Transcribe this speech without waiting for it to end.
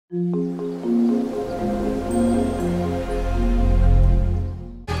Morning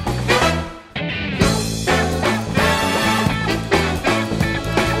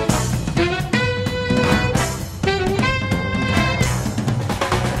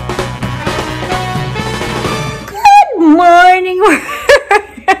world.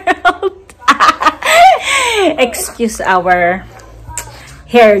 Excuse our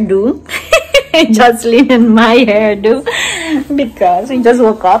hairdo. Jocelyn and my hairdo because we just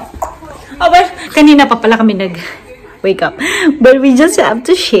woke up. Oh, well, kanina pa pala kami nag-wake up. But we just have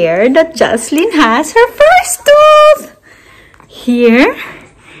to share that Jocelyn has her first tooth. Here.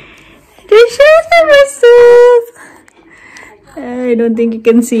 This is her first tooth. I don't think you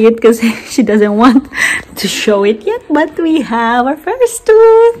can see it because she doesn't want to show it yet. But we have our first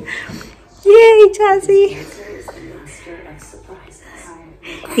tooth. Yay, Jazi!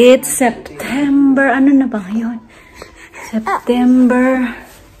 It's September. Ano na ba ngayon? September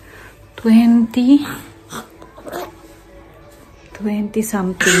 20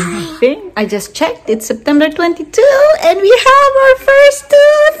 something. I think. I just checked. It's September 22 and we have our first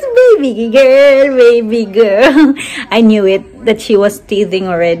tooth. Baby girl, baby girl. I knew it that she was teething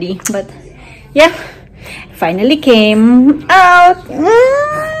already. But yeah, finally came out.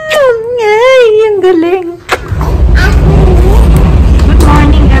 Ay, ang galing. Good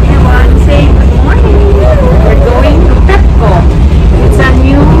morning everyone. Say good morning. We're going to PEPCO. It's a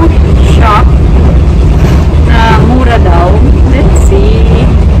new shop. Mura daw. Let's see.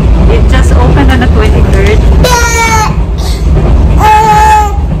 It just opened on the 23rd.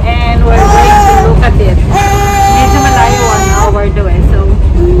 And we're going to look at it. Medyo malayo, 1 hour away. So,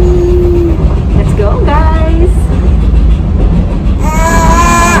 let's go guys.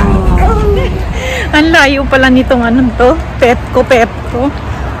 Ang layo pala nitong anong to. PEPCO.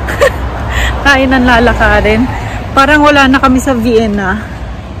 Kaya nang lalakarin. Parang wala na kami sa Vienna.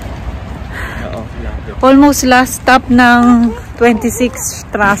 Almost last stop ng 26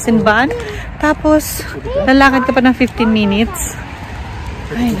 Straßenbahn. Tapos, lalakad ka pa ng 15 minutes.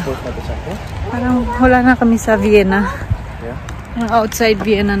 Ay, no. Parang wala na kami sa Vienna. Outside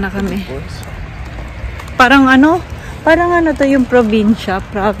Vienna na kami. Parang ano to yung province.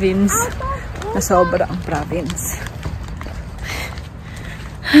 Na sobrang province.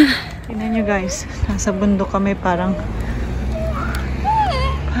 Tingnan nyo guys, nasa bundok kami, parang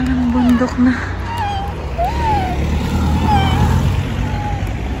bundok na.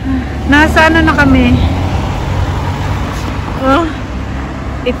 Nasa ano na kami? Oh,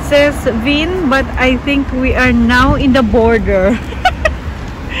 it says Wien, but I think we are now in the border.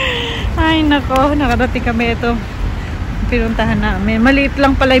 Ay nako, nakarating kami ito. Pinuntahan namin. Maliit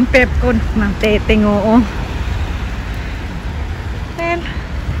lang pala yung PEPCO ng teteng, oo. Well,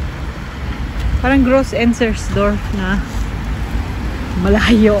 parang Gross Ensersdorf na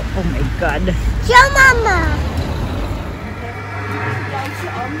malayo. Oh my God. Ciao, Mama!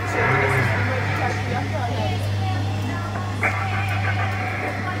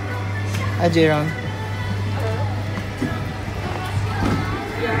 Hi, Jaron.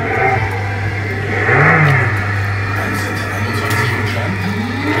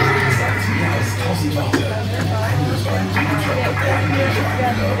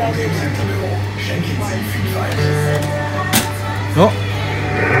 Oh.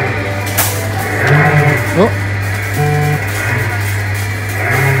 Oh.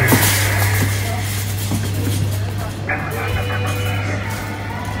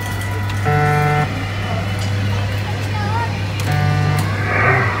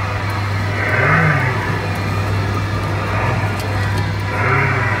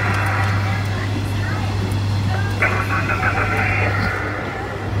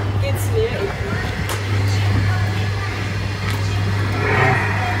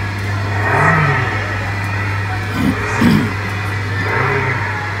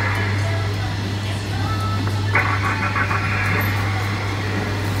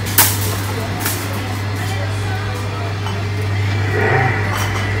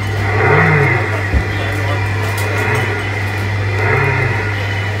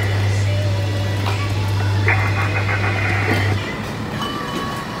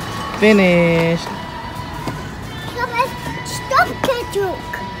 Finished. Stop the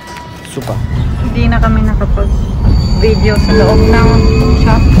joke. Super. Hindi na kami nakapag-video sa loob ng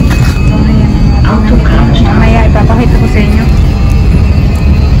shop. So, ayan. Mamaya ipapakita ko sa inyo.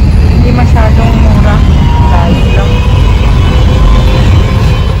 Hindi masyadong mura. Layo lang.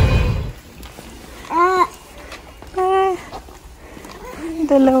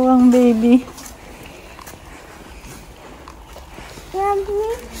 Dalawang baby.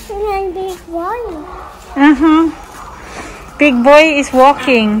 big boy is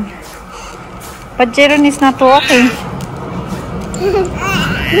walking. But Jeron is not walking.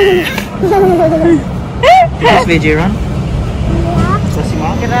 Yes, Jeron? Yeah. Si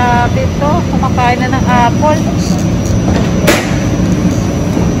Mom? Grabe to. Kumakain na ng apple.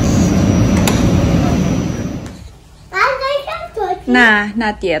 Na,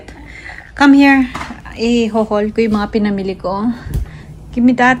 not yet. Come here. I-haul ko yung mga pinamili ko. Give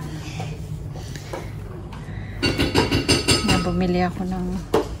me that. Bumili ako ng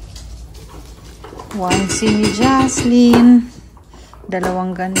onesie ni Jocelyn.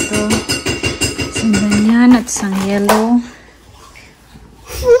 Dalawang ganito. Isang ganyan at isang yellow.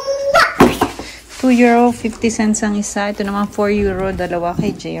 €2.50 ang isa. Ito naman €4. Dalawa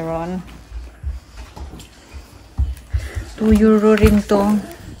kay Jaron. €2 rin to.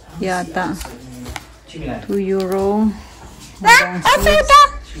 Yata. €2. Also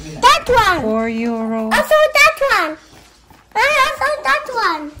that one. €4. Also that one. Also that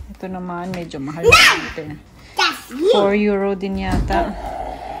one. Ito naman, medyo mahal natin. That's you. €4 din yata.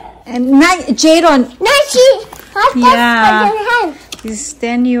 And Jaron, No, she has Yeah. your hand. this is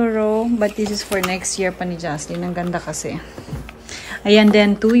 €10, but this is for next year pa ni Jaslyn. Ang ganda kasi. Ayan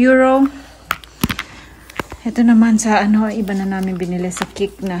din, €2. Ito naman sa ano, iba na namin binili sa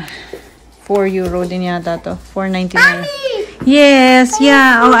Kik na €4 din yata to. $4.99. Yes,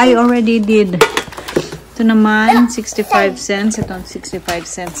 yeah, oh, I already did. Ito naman, 65 cents. Ito, 65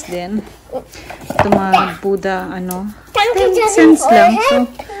 cents din. Ito mga Buddha, ano, 10 cents lang. So,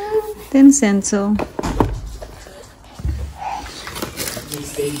 10 cents, so.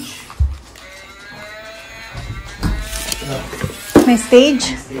 May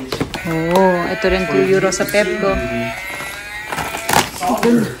stage? Oh, ito rin €2 sa PEPCO.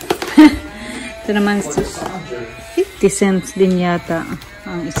 Ito naman, 50 cents din yata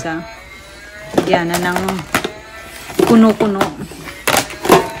ang isa. Yan na ng kuno-kuno.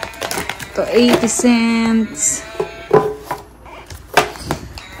 Ito, 80 cents.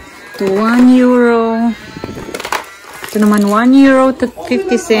 Ito, €1. Ito naman, €1 to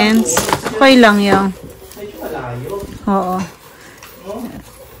 50 cents. Okay lang yan. Oo.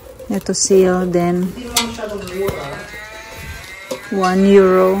 Ito, sale din.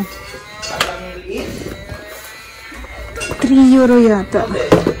 €1. €3 yata.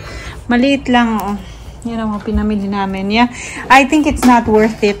 Maliit lang, oh. Yan ang mga pinamili namin. Yeah. I think it's not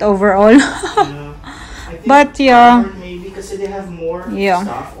worth it overall. But yeah. Maybe because they have more Yeah.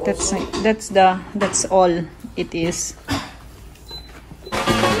 stuff also. That's all it is.